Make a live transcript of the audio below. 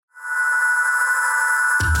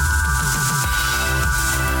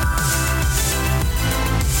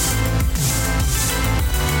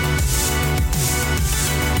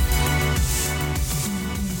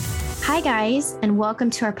Hi, guys, and welcome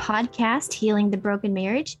to our podcast, Healing the Broken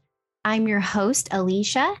Marriage. I'm your host,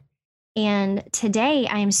 Elisha, and today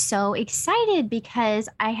I am so excited because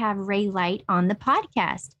I have Ray Leight on the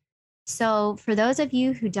podcast. So, for those of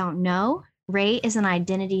you who don't know, Ray is an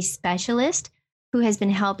identity specialist who has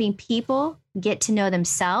been helping people get to know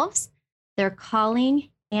themselves, their calling,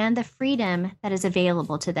 and the freedom that is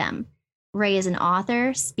available to them. Ray is an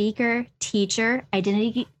author, speaker, teacher,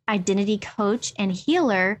 identity coach, and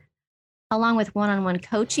healer. Along with one-on-one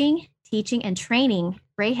coaching, teaching, and training,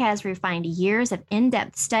 Ray has refined years of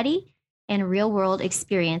in-depth study and real-world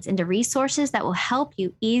experience into resources that will help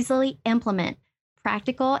you easily implement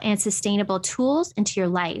practical and sustainable tools into your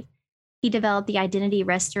life. He developed the identity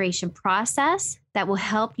restoration process that will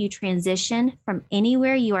help you transition from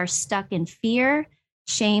anywhere you are stuck in fear,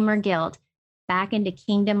 shame, or guilt back into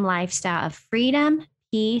kingdom lifestyle of freedom,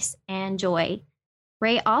 peace, and joy.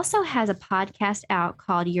 Ray also has a podcast out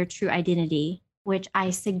called Your True Identity, which I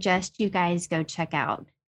suggest you guys go check out.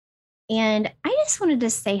 And I just wanted to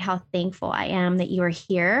say how thankful I am that you are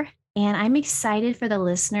here. And I'm excited for the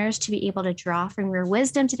listeners to be able to draw from your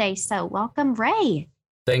wisdom today. So welcome, Ray.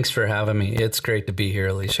 Thanks for having me. It's great to be here,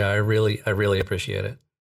 Elisha. I really appreciate it.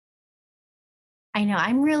 I know,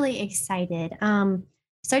 I'm really excited.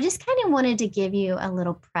 So I just kind of wanted to give you a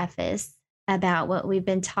little preface about what we've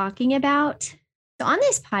been talking about. So on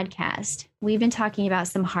this podcast, we've been talking about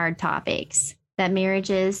some hard topics that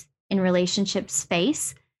marriages and relationships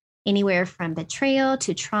face, anywhere from betrayal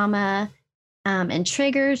to trauma and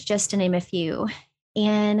triggers, just to name a few.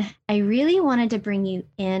 And I really wanted to bring you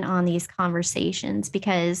in on these conversations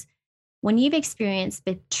because when you've experienced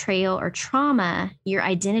betrayal or trauma, your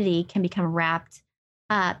identity can become wrapped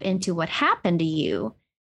up into what happened to you.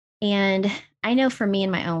 And I know for me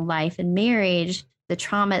in my own life and marriage, the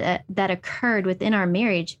trauma that occurred within our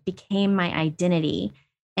marriage became my identity.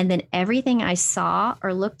 And then everything I saw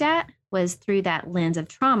or looked at was through that lens of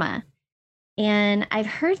trauma. And I've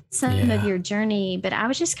heard some of your journey, but I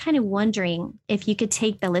was just kind of wondering if you could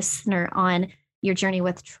take the listener on your journey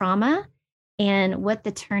with trauma and what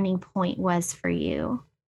the turning point was for you.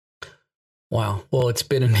 Wow. Well, it's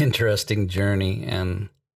been an interesting journey and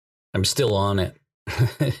I'm still on it.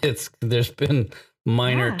 There's been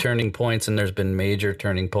minor turning points and there's been major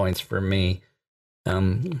turning points for me.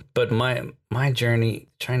 But my journey,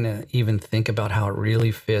 trying to even think about how it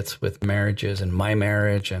really fits with marriages and my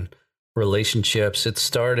marriage and relationships, it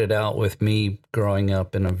started out with me growing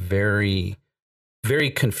up in a very,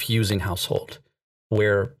 very confusing household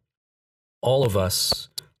where all of us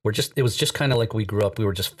were it was just kind of like we grew up. We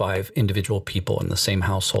were just 5 individual people in the same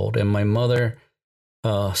household. And my mother,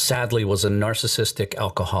 sadly, was a narcissistic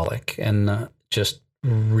alcoholic and just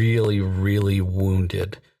really, really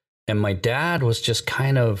wounded. And my dad was just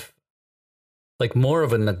kind of like more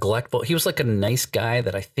of a neglectful. He was like a nice guy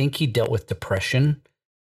that I think he dealt with depression.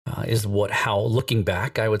 Looking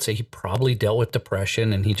back, I would say he probably dealt with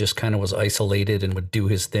depression and he just kind of was isolated and would do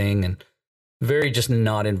his thing and very just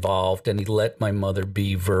not involved. And he let my mother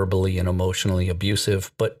be verbally and emotionally abusive,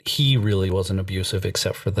 but he really wasn't abusive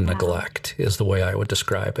except for the neglect is the way I would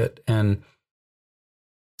describe it. And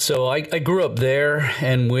so I grew up there,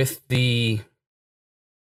 and with the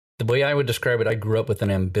way I would describe it, I grew up with an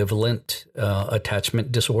ambivalent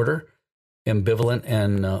attachment disorder. Ambivalent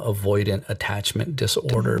and avoidant attachment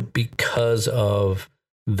disorder because of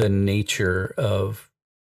the nature of,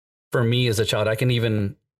 for me as a child, I can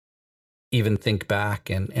even think back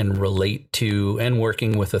and relate to, and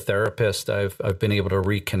working with a therapist, I've been able to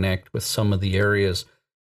reconnect with some of the areas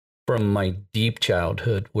from my deep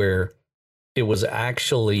childhood where it was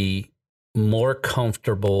actually more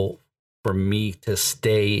comfortable for me to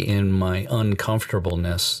stay in my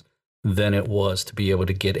uncomfortableness than it was to be able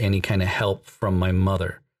to get any kind of help from my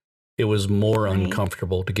mother. It was more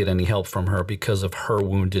uncomfortable to get any help from her because of her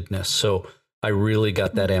woundedness. So I really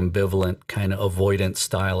got that ambivalent kind of avoidant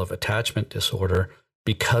style of attachment disorder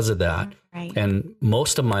because of that. Right. And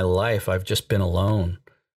most of my life, I've just been alone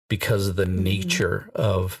because of the nature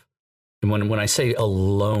of, when I say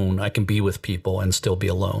alone, I can be with people and still be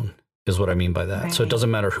alone is what I mean by that. Right. So it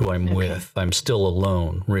doesn't matter who I'm with. I'm still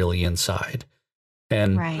alone really inside.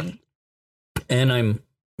 And And I'm,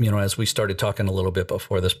 as we started talking a little bit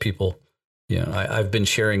before this, I've been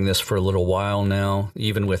sharing this for a little while now,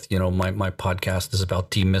 even with, my podcast is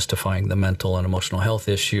about demystifying the mental and emotional health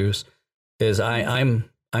issues, is I'm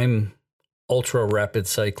ultra rapid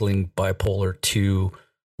cycling bipolar 2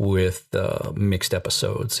 with mixed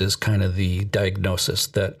episodes is kind of the diagnosis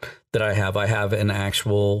that I have. I have an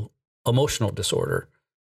actual emotional disorder.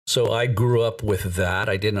 So I grew up with that.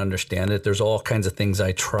 I didn't understand it. There's all kinds of things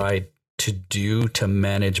I tried to do to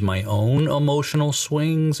manage my own emotional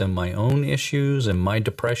swings and my own issues and my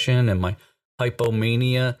depression and my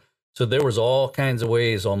hypomania. So there was all kinds of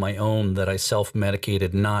ways on my own that I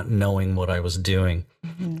self-medicated, not knowing what I was doing.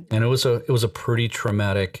 Mm-hmm. And it was a pretty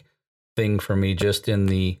traumatic thing for me, just in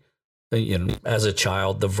the, as a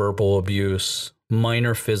child, the verbal abuse,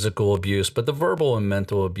 minor physical abuse, but the verbal and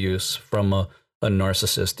mental abuse from a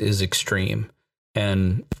narcissist is extreme.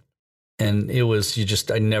 And it was,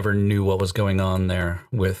 I never knew what was going on there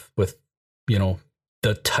with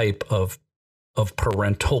the type of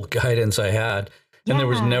parental guidance I had. And there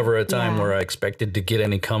was never a time where I expected to get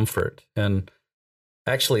any comfort. And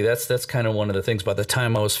actually, that's kind of one of the things. By the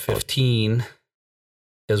time I was 15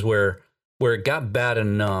 is where it got bad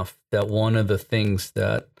enough that one of the things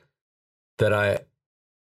that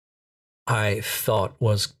I thought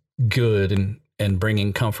was good and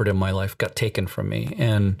bringing comfort in my life got taken from me.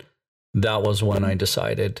 And that was when I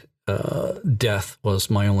decided death was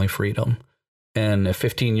my only freedom. And at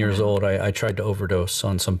 15 years old, I tried to overdose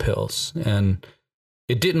on some pills, and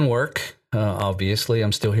it didn't work. Obviously,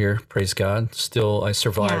 I'm still here. Praise God. Still, I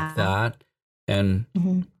survived that. And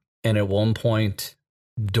at one point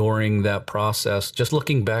during that process, just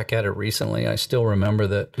looking back at it recently, I still remember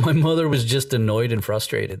that my mother was just annoyed and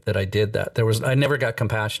frustrated that I did that. I never got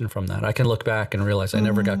compassion from that. I can look back and realize I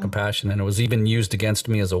never got compassion, and it was even used against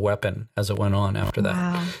me as a weapon as it went on after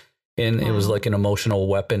that. And it was like an emotional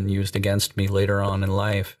weapon used against me later on in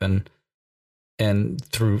life. And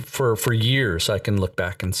for years, I can look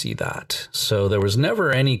back and see that. So there was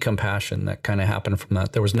never any compassion that kind of happened from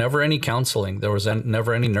that. There was never any counseling. There was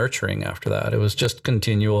never any nurturing after that. It was just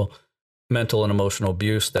continual mental and emotional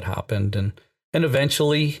abuse that happened. And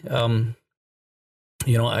eventually, I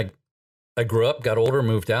grew up, got older,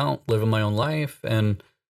 moved out, living my own life, and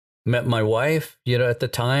met my wife, at the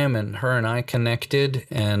time, and her and I connected,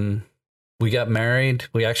 and we got married.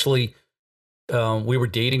 We actually, we were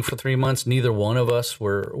dating for 3 months. Neither one of us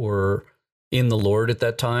were in the Lord at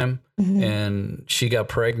that time. And she got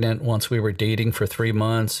pregnant once we were dating for 3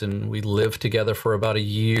 months, and we lived together for about a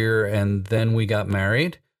year, and then we got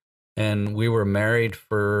married. And we were married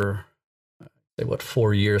for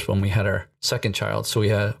 4 years when we had our second child. So we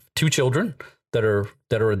have 2 children that are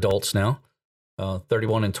adults now,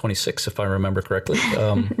 31 and 26, if I remember correctly.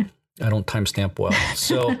 I don't timestamp well.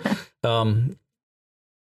 So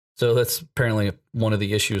that's apparently one of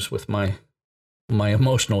the issues with my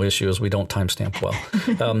emotional issue is we don't timestamp well.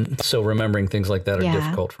 So remembering things like that are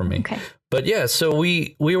difficult for me. Okay. But yeah, so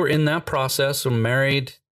we were in that process of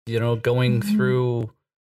married, going through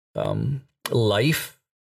life,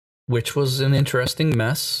 which was an interesting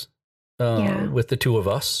mess with the two of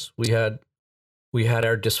us. We had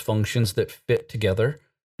our dysfunctions that fit together.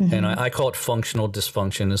 And I call it functional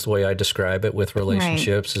dysfunction is the way I describe it with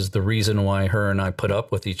relationships. Is the reason why her and I put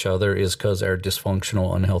up with each other is because our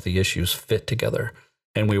dysfunctional, unhealthy issues fit together.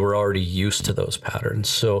 And we were already used to those patterns.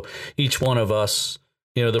 So each one of us,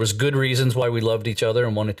 there was good reasons why we loved each other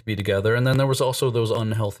and wanted to be together. And then there was also those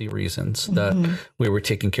unhealthy reasons that we were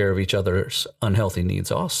taking care of each other's unhealthy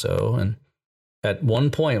needs also. And at one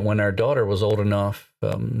point when our daughter was old enough,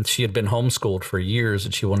 she had been homeschooled for years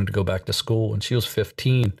and she wanted to go back to school, and she was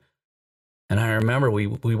 15. And I remember we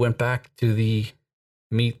went back to we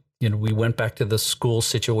went back to the school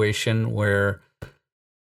situation where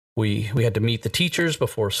we had to meet the teachers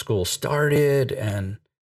before school started. And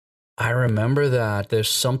I remember that there's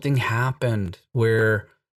something happened where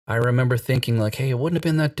I remember thinking like, hey, it wouldn't have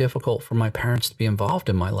been that difficult for my parents to be involved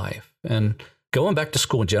in my life. And going back to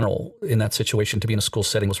school in general, in that situation, to be in a school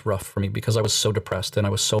setting was rough for me because I was so depressed and I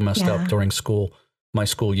was so messed up during my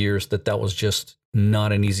school years that was just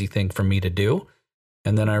not an easy thing for me to do.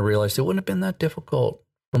 And then I realized it wouldn't have been that difficult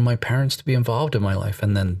for my parents to be involved in my life.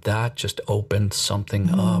 And then that just opened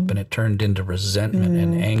something up, and it turned into resentment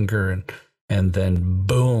and anger. And then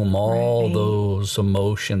boom, all those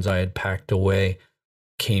emotions I had packed away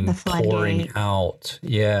came pouring out.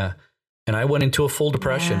 Yeah. And I went into a full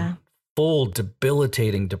depression. Full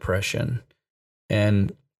debilitating depression.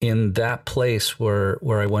 And in that place where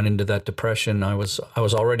I went into that depression, I was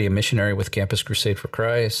already a missionary with Campus Crusade for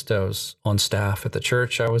Christ. I was on staff at the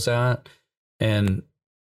church I was at. And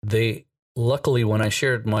luckily, when I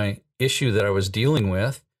shared my issue that I was dealing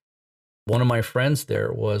with, one of my friends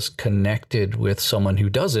there was connected with someone who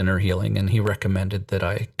does inner healing, and he recommended that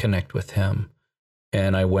I connect with him.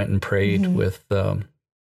 And I went and prayed with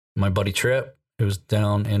my buddy Tripp, who's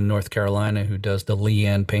down in North Carolina, who does the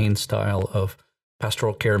Leanne Payne style of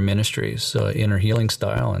pastoral care ministries, inner healing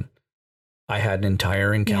style. And I had an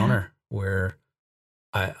entire encounter where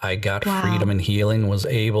I got freedom and healing, was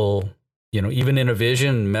able even in a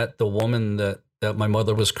vision, met the woman that my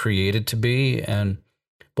mother was created to be, and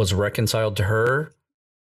was reconciled to her,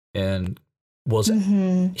 and was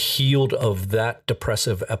healed of that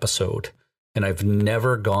depressive episode. And I've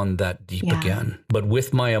never gone that deep again. But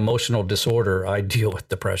with my emotional disorder, I deal with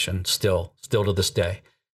depression still to this day.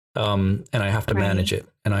 And I have to manage it,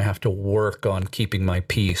 and I have to work on keeping my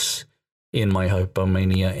peace in my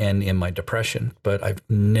hypomania and in my depression. But I've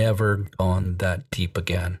never gone that deep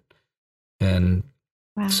again. And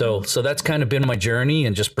so that's kind of been my journey,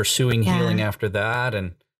 and just pursuing healing after that.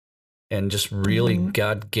 And just really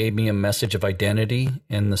God gave me a message of identity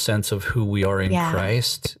in the sense of who we are in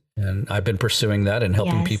Christ. And I've been pursuing that and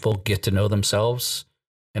helping people get to know themselves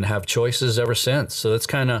and have choices ever since. So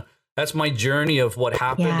that's my journey of what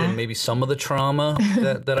happened and maybe some of the trauma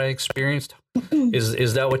that I experienced.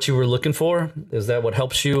 Is that what you were looking for? Is that what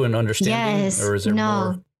helps you in understanding? Yes. Or is there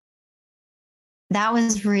more? That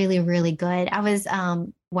was really, really good. I was,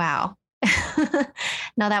 wow.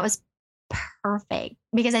 No, that was perfect,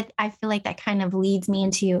 because I feel like that kind of leads me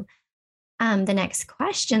into the next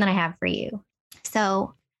question that I have for you.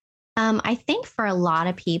 So I think for a lot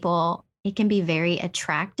of people, it can be very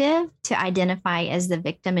attractive to identify as the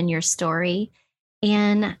victim in your story.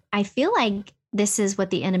 And I feel like this is what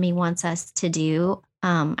the enemy wants us to do.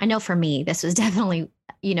 I know for me, this was definitely,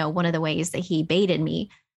 one of the ways that he baited me,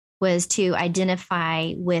 was to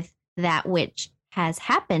identify with that which has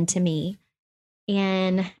happened to me.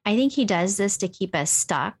 And I think he does this to keep us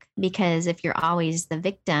stuck, because if you're always the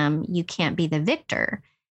victim, you can't be the victor.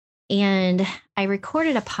 And I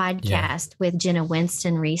recorded a podcast with Jenna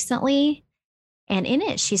Winston recently. And in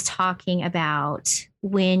it, she's talking about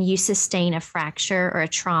when you sustain a fracture or a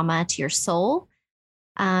trauma to your soul,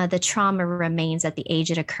 the trauma remains at the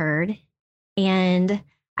age it occurred. And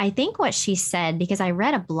I think what she said, because I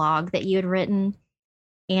read a blog that you had written,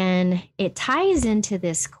 and it ties into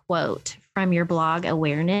this quote from your blog,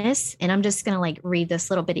 Awareness. And I'm just going to read this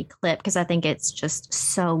little bitty clip, because I think it's just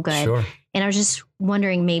so good. Sure. And I was just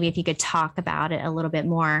wondering maybe if you could talk about it a little bit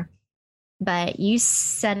more. But you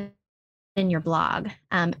said in your blog,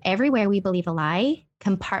 everywhere we believe a lie,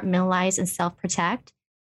 compartmentalize, and self-protect,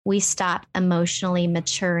 we stop emotionally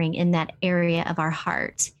maturing in that area of our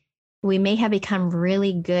heart. We may have become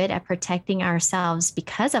really good at protecting ourselves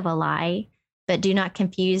because of a lie, but do not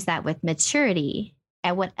confuse that with maturity.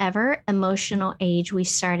 At whatever emotional age we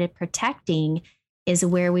started protecting is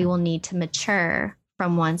where we will need to mature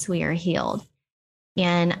from once we are healed.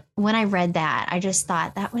 And when I read that, I just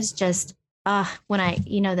thought that was just, when I,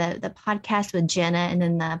 the podcast with Jenna, and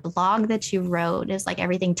then the blog that you wrote, is like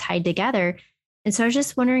everything tied together. And so I was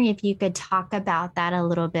just wondering if you could talk about that a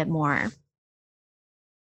little bit more.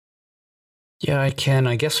 Yeah, I can.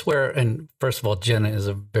 I guess and first of all, Jenna is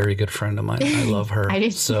a very good friend of mine. I love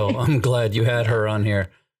her. So I'm glad you had her on here.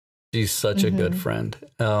 She's such a good friend.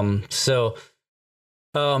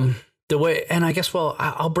 The way, and I guess,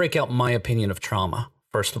 I'll break out my opinion of trauma,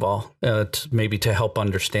 first of all, maybe to help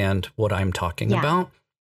understand what I'm talking about.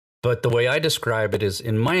 But the way I describe it is,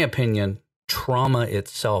 in my opinion, trauma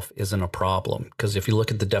itself isn't a problem. Because if you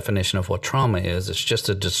look at the definition of what trauma is, it's just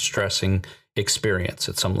a distressing experience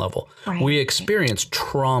at some level. Right. We experience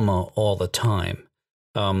trauma all the time.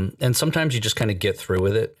 And sometimes you just kind of get through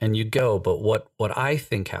with it and you go. But what I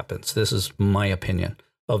think happens, this is my opinion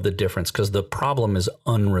of the difference, because the problem is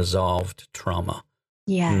unresolved trauma,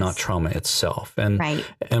 not trauma itself.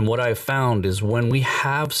 And what I've found is, when we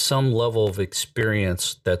have some level of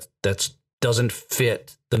experience that doesn't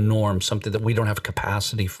fit the norm, something that we don't have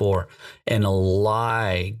capacity for, and a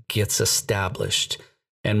lie gets established,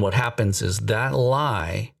 and what happens is that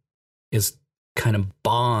lie is kind of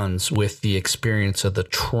bonds with the experience of the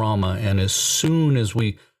trauma. And as soon as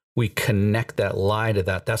we connect that lie to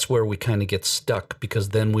that, that's where we kind of get stuck, because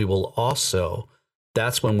then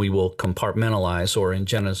that's when we will compartmentalize, or in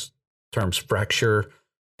Jenna's terms, fracture.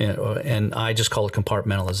 And I just call it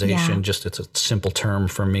compartmentalization. Just, it's a simple term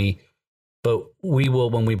for me. But we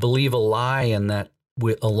will, when we believe a lie, and that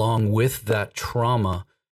along with that trauma,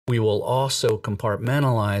 we will also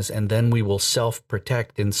compartmentalize, and then we will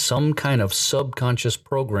self-protect in some kind of subconscious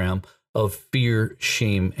program of fear,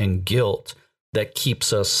 shame, and guilt that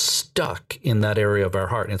keeps us stuck in that area of our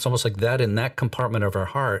heart. And it's almost like that, in that compartment of our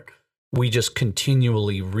heart, we just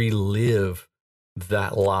continually relive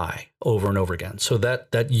that lie over and over again. So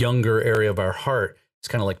that younger area of our heart is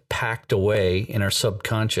kind of like packed away in our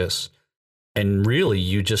subconscious. And really,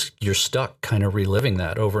 you're stuck kind of reliving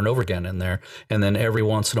that over and over again in there. And then every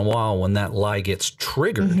once in a while, when that lie gets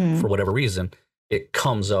triggered for whatever reason, it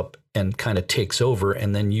comes up and kind of takes over.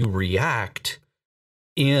 And then you react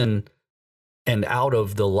in and out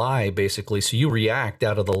of the lie, basically. So you react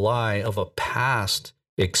out of the lie of a past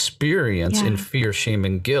experience in fear, shame,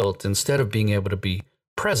 and guilt, instead of being able to be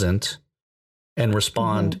present and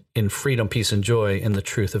respond in freedom, peace, and joy in the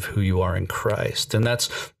truth of who you are in Christ. And that's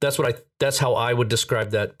how I would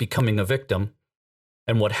describe that, becoming a victim.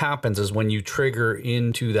 And what happens is when you trigger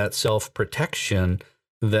into that self-protection,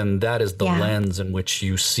 then that is the lens in which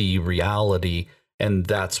you see reality. And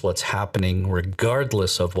that's what's happening,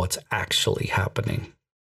 regardless of what's actually happening.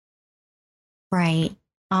 Right.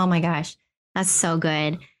 Oh my gosh. That's so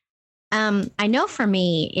good. I know for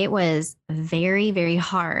me, it was very, very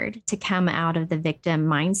hard to come out of the victim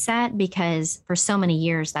mindset, because for so many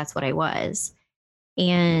years, that's what I was.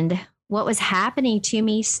 And what was happening to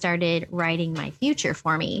me started writing my future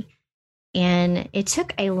for me. And it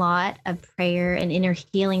took a lot of prayer and inner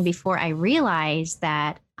healing before I realized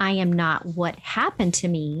that I am not what happened to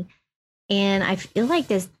me. And I feel like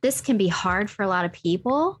this can be hard for a lot of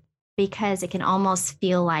people, because it can almost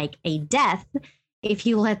feel like a death if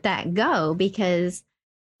you let that go, because,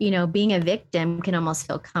 being a victim can almost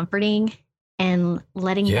feel comforting, and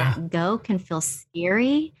letting that go can feel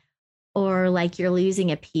scary, or like you're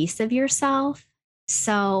losing a piece of yourself.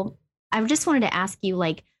 So I just wanted to ask you,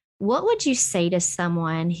 like, what would you say to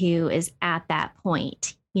someone who is at that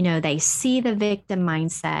point? They see the victim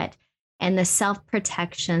mindset and the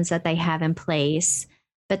self-protections that they have in place,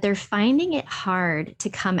 but they're finding it hard to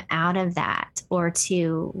come out of that or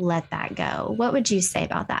to let that go. What would you say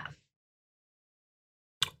about that?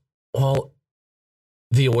 Well,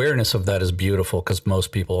 the awareness of that is beautiful, because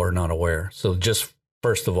most people are not aware. So just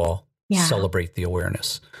first of all, celebrate the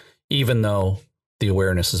awareness, even though the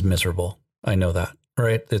awareness is miserable. I know that,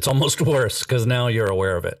 right? It's almost worse, because now you're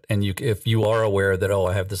aware of it. And if you are aware that,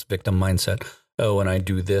 I have this victim mindset, and I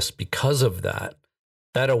do this because of that,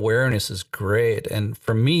 that awareness is great. And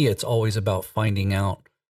for me, it's always about finding out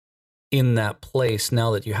in that place,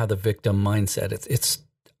 now that you have the victim mindset,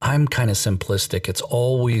 I'm kind of simplistic. It's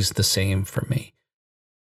always the same for me.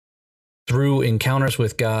 Through encounters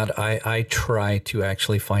with God, I try to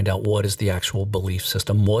actually find out what is the actual belief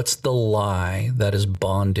system. What's the lie that is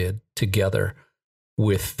bonded together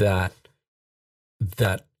with that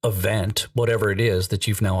event, whatever it is that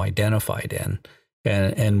you've now identified in.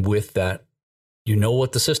 And with that, you know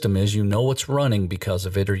what the system is, you know what's running because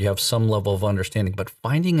of it, or you have some level of understanding, but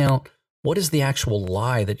finding out what is the actual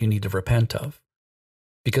lie that you need to repent of.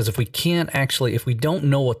 Because if we don't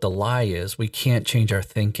know what the lie is, we can't change our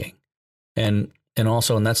thinking. And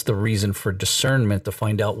that's the reason for discernment, to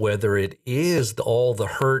find out whether it is all the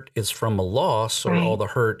hurt is from a loss, or all the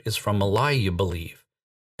hurt is from a lie you believe.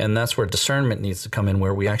 And that's where discernment needs to come in,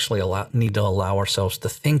 where we actually need to allow ourselves to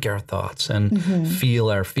think our thoughts and feel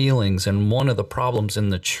our feelings. And one of the problems in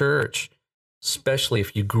the church, especially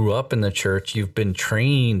if you grew up in the church, you've been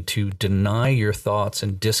trained to deny your thoughts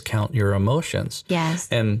and discount your emotions. Yes.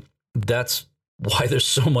 And that's why there's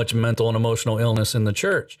so much mental and emotional illness in the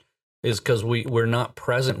church, is because we're not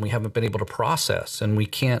present. We haven't been able to process, and we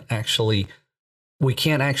can't actually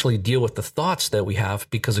deal with the thoughts that we have,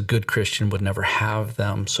 because a good Christian would never have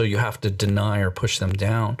them. So you have to deny or push them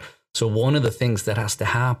down. So one of the things that has to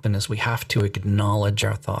happen is we have to acknowledge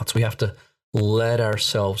our thoughts. We have to let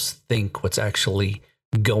ourselves think what's actually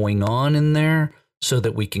going on in there, so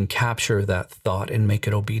that we can capture that thought and make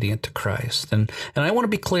it obedient to Christ. And I want to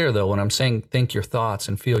be clear, though, when I'm saying think your thoughts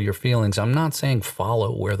and feel your feelings, I'm not saying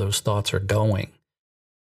follow where those thoughts are going.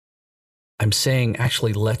 I'm saying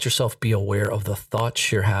actually let yourself be aware of the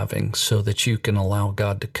thoughts you're having, so that you can allow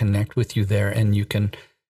God to connect with you there, and you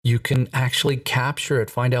can actually capture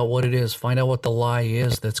it, find out what it is, find out what the lie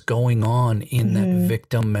is that's going on in that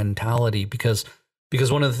victim mentality. Because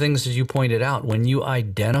one of the things that you pointed out, when you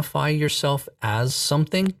identify yourself as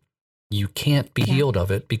something, you can't be healed of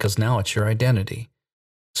it, because now it's your identity.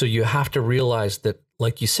 So you have to realize that,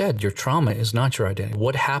 like you said, your trauma is not your identity.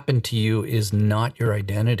 What happened to you is not your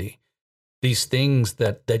identity. These things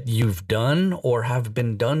that you've done or have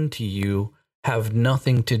been done to you have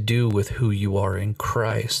nothing to do with who you are in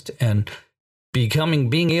Christ. And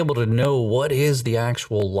being able to know what is the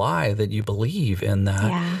actual lie that you believe in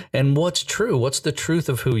that, and what's true, what's the truth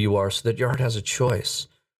of who you are, so that your heart has a choice.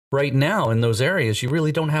 Right now, in those areas, you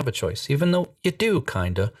really don't have a choice, even though you do,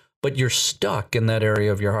 kind of, but you're stuck in that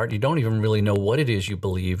area of your heart. You don't even really know what it is you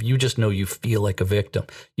believe. You just know you feel like a victim.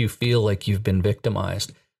 You feel like you've been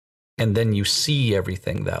victimized. And then you see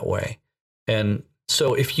everything that way. And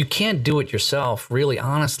so if you can't do it yourself, really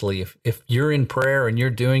honestly, if you're in prayer and you're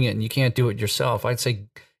doing it and you can't do it yourself, I'd say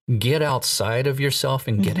get outside of yourself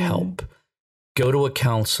and get help. Go to a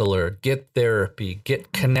counselor, get therapy,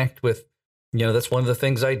 connect with That's one of the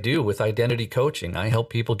things I do with identity coaching. I help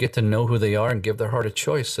people get to know who they are and give their heart a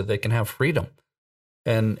choice so they can have freedom.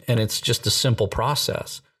 And it's just a simple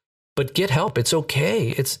process. But get help. It's okay.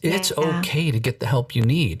 It's okay to get the help you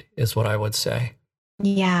need, is what I would say.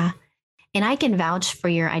 Yeah. And I can vouch for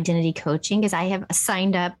your identity coaching because I have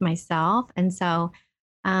signed up myself. And so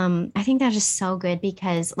I think that's just so good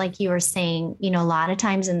because, like you were saying, a lot of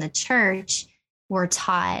times in the church, we're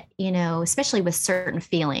taught, especially with certain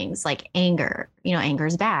feelings like anger, anger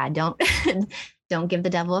is bad. Don't give the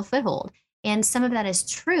devil a foothold. And some of that is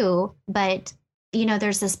true, but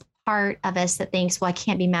there's this part of us that thinks, well, I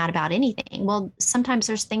can't be mad about anything. Well, sometimes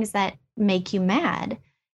there's things that make you mad.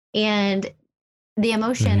 And the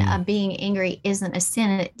emotion of being angry isn't a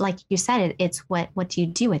sin. Like you said, it's what do you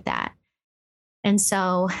do with that? And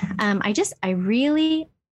so I really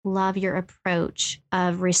love your approach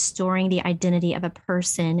of restoring the identity of a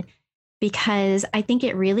person, because I think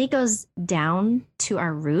it really goes down to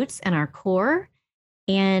our roots and our core.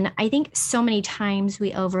 And I think so many times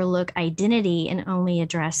we overlook identity and only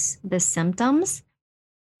address the symptoms.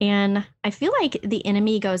 And I feel like the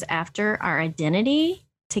enemy goes after our identity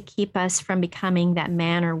to keep us from becoming that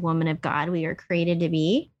man or woman of God we are created to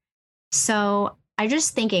be. So I'm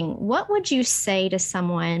just thinking, what would you say to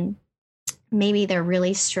someone, maybe they're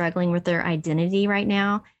really struggling with their identity right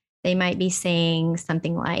now? They might be saying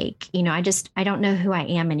something like, I don't know who I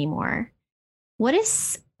am anymore. What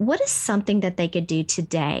is something that they could do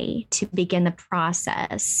today to begin the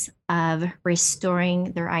process of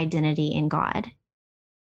restoring their identity in God?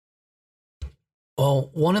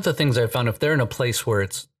 Well, one of the things I found, if they're in a place where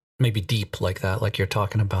it's maybe deep like that, like you're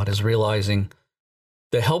talking about, is realizing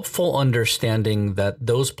the helpful understanding that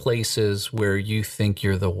those places where you think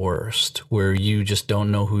you're the worst, where you just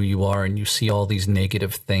don't know who you are and you see all these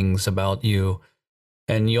negative things about you,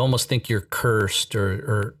 and you almost think you're cursed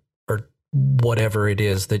or whatever it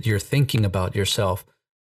is that you're thinking about yourself,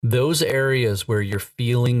 those areas where you're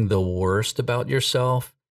feeling the worst about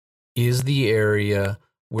yourself is the area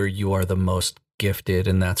where you are the most gifted,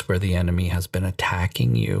 and that's where the enemy has been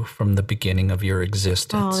attacking you from the beginning of your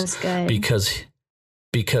existence. Oh, that's good.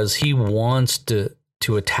 Because he wants to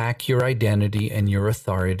attack your identity and your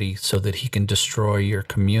authority so that he can destroy your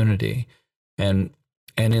community. And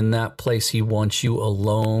in that place, he wants you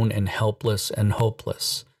alone and helpless and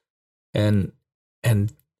hopeless. And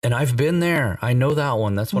I've been there. I know that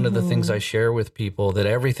one. That's one of the things I share with people, that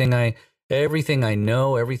everything I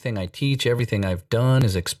know, everything I teach, everything I've done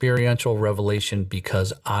is experiential revelation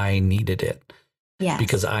because I needed it. Yes.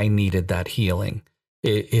 Because I needed that healing.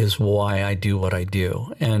 It is why I do what I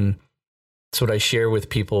do. And so what I share with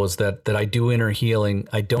people is that I do inner healing.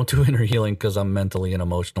 I don't do inner healing because I'm mentally and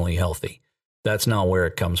emotionally healthy. That's not where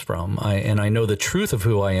it comes from. I know the truth of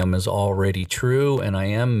who I am is already true, and I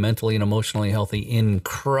am mentally and emotionally healthy in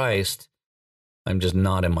Christ. I'm just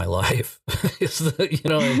not in my life. It's just,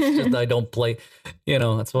 I don't play,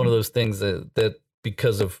 it's one of those things that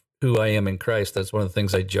because of who I am in Christ, that's one of the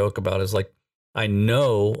things I joke about is like, I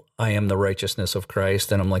know I am the righteousness of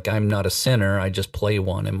Christ, and I'm like, I'm not a sinner. I just play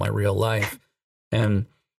one in my real life. And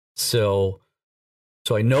so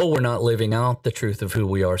I know we're not living out the truth of who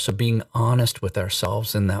we are. So being honest with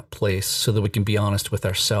ourselves in that place so that we can be honest with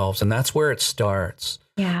ourselves. And that's where it starts.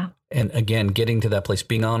 Yeah. And again, getting to that place,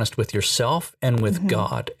 being honest with yourself and with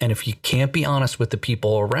God. And if you can't be honest with the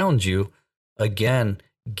people around you, again,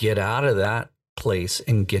 get out of that place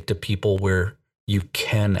and get to people where you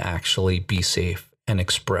can actually be safe and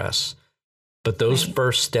express. But those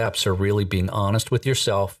first steps are really being honest with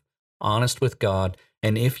yourself, honest with God.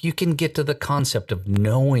 And if you can get to the concept of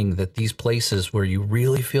knowing that these places where you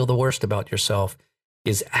really feel the worst about yourself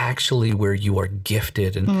is actually where you are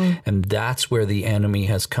gifted. And that's where the enemy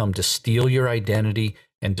has come to steal your identity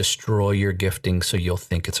and destroy your gifting. So you'll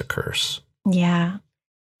think it's a curse. Yeah,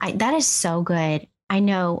 that is so good. I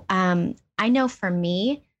know for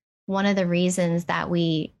me, one of the reasons that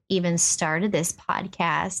we even started this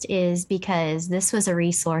podcast is because this was a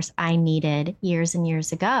resource I needed years and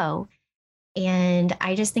years ago. And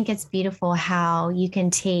I just think it's beautiful how you can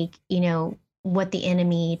take, what the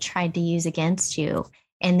enemy tried to use against you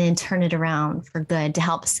and then turn it around for good to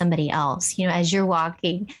help somebody else. As you're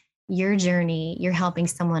walking your journey, you're helping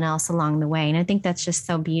someone else along the way. And I think that's just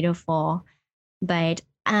so beautiful. But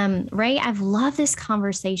Ray, I've loved this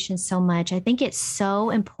conversation so much. I think it's so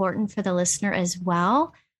important for the listener as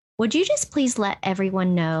well. Would you just please let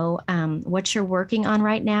everyone know what you're working on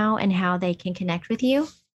right now and how they can connect with you?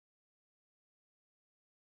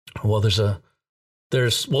 Well, there's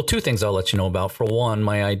two things I'll let you know about. For one,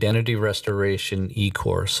 my identity restoration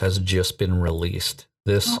e-course has just been released.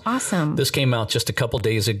 Awesome. This came out just a couple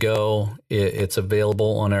days ago. It's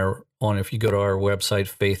available on if you go to our website,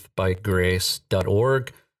 faithbygrace.org.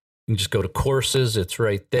 You can just go to courses. It's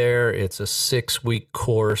right there. It's a 6-week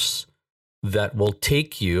course that will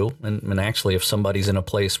take you. And actually, if somebody's in a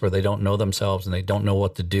place where they don't know themselves and they don't know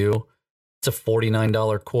what to do, it's a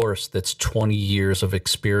 $49 course that's 20 years of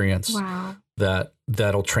experience. Wow.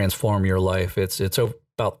 That'll transform your life. It's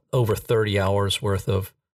about over 30 hours worth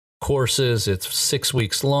of courses. It's 6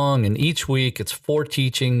 weeks long, and each week it's 4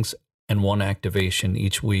 teachings and 1 activation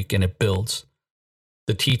each week, and it builds.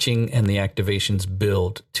 The teaching and the activations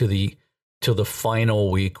build to the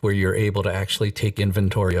final week where you're able to actually take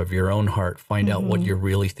inventory of your own heart, find out what you're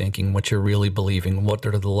really thinking, what you're really believing, what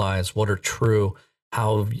are the lies, what are true,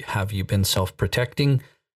 how have you been self-protecting,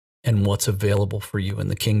 and what's available for you in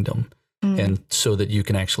the kingdom. And so that you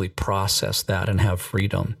can actually process that and have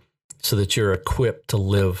freedom, so that you're equipped to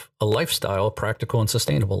live a lifestyle, a practical and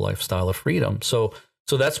sustainable lifestyle of freedom. So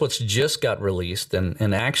that's what's just got released.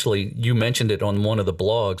 And actually, you mentioned it on one of the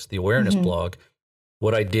blogs, the awareness blog.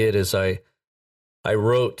 What I did is I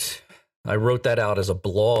wrote that out as a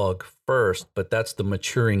blog first, but that's the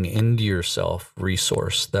Maturing Into Yourself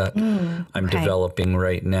resource that I'm developing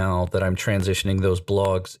right now, that I'm transitioning those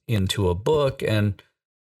blogs into a book. And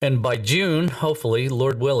by June, hopefully,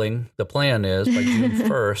 Lord willing, the plan is by June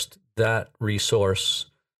 1st, that resource,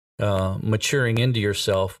 Maturing Into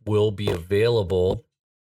Yourself, will be available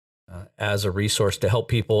as a resource to help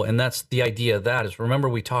people. And that's the idea of that is, remember,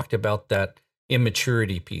 we talked about that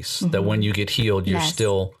immaturity piece, that when you get healed, you're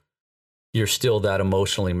still that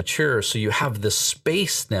emotionally mature. So you have this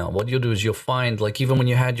space now. What you'll do is you'll find, like, even when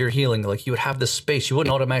you had your healing, like, you would have this space. You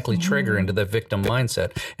wouldn't automatically trigger into that victim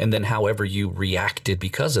mindset. And then however you reacted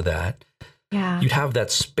because of that, you'd have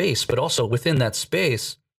that space. But also within that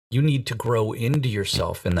space, you need to grow into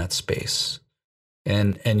yourself in that space.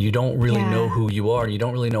 And you don't really know who you are. And you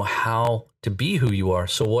don't really know how to be who you are.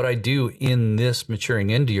 So what I do in this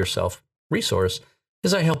Maturing Into Yourself resource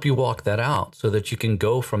is I help you walk that out so that you can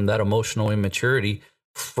go from that emotional immaturity,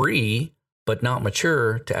 free but not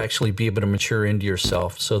mature, to actually be able to mature into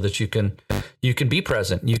yourself, so that you can be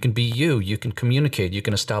present, you can be you can communicate, you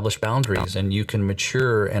can establish boundaries, and you can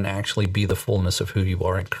mature and actually be the fullness of who you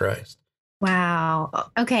are in Christ. Wow.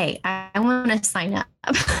 Okay. I want to sign up.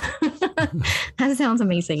 That sounds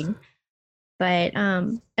amazing. But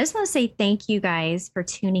I just want to say thank you guys for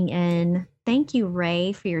tuning in. Thank you,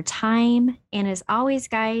 Ray, for your time. And as always,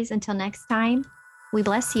 guys, until next time, we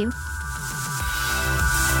bless you.